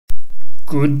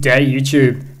Good day,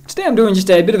 YouTube. Today I'm doing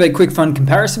just a bit of a quick fun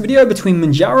comparison video between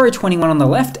Manjaro 21 on the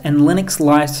left and Linux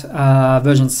Lite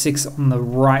version 6 on the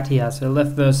right here. So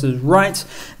left versus right.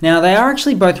 Now they are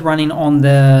actually both running on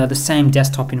the same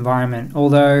desktop environment,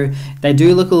 although they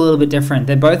do look a little bit different.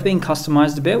 They're both being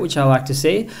customized a bit, which I like to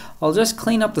see. I'll just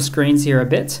clean up the screens here a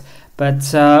bit. But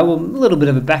well, a little bit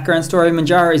of a background story.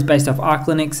 Manjaro is based off Arch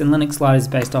Linux and Linux Lite is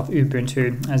based off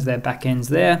Ubuntu as their backends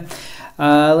there.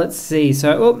 Let's see,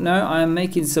 so, oh no, I'm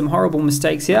making some horrible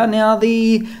mistakes here. Now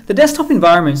the desktop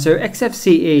environment, so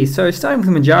XFCE, so starting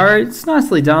with Manjaro, it's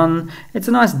nicely done. It's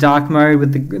a nice dark mode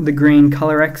with the green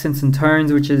color accents and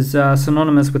tones, which is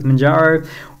synonymous with Manjaro.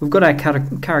 We've got our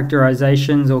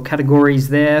characterizations or categories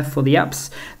there for the apps.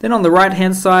 Then on the right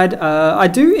hand side, I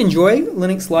do enjoy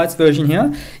Linux Lite's version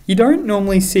here. You don't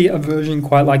normally see a version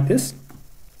quite like this.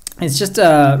 It's just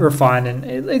refined and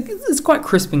it's quite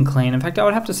crisp and clean. In fact, I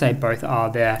would have to say both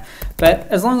are there. But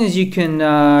as long as you can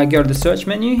go to the search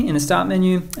menu in the start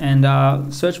menu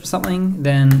and search for something,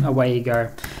 then away you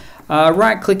go.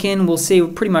 Right click in, we'll see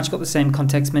we've pretty much got the same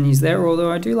context menus there,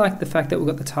 although I do like the fact that we've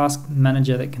got the task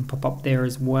manager that can pop up there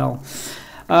as well.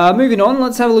 Moving on,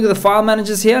 let's have a look at the file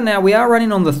managers here. Now we are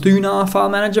running on the Thunar file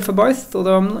manager for both,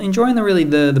 although I'm enjoying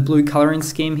the blue coloring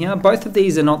scheme here. Both of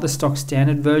these are not the stock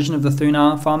standard version of the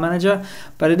Thunar file manager,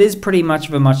 but it is pretty much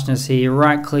of a muchness here. You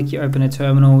right click, you open a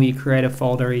terminal, you create a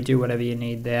folder, you do whatever you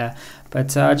need there. But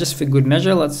just for good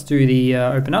measure, let's do the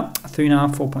open up,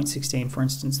 Thunar 4.16 for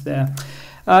instance there.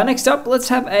 Next up, let's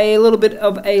have a little bit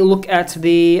of a look at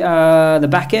the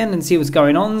back end and see what's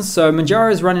going on. So Manjaro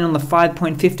is running on the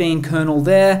 5.15 kernel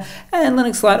there, and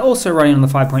Linux Lite also running on the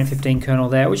 5.15 kernel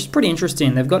there, which is pretty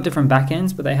interesting. They've got different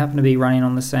backends, but they happen to be running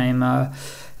on the same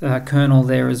kernel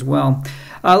there as well.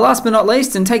 Last but not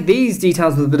least, and take these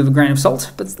details with a bit of a grain of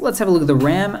salt, but let's have a look at the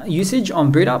RAM usage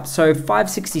on boot up. So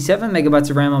 567 megabytes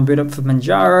of RAM on boot up for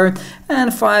Manjaro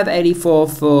and 584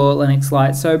 for Linux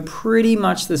Lite. So pretty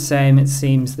much the same it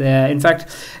seems there. In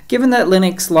fact, given that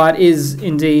Linux Lite is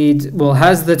indeed, well,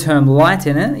 has the term Lite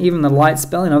in it, even the Lite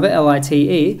spelling of it,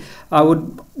 L-I-T-E, I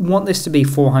would want this to be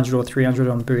 400 or 300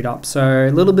 on boot up. So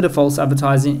a little bit of false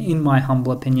advertising in my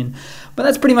humble opinion. But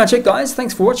that's pretty much it, guys.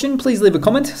 Thanks for watching. Please leave a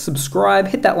comment, subscribe,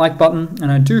 hit that like button,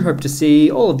 and I do hope to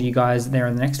see all of you guys there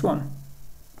in the next one.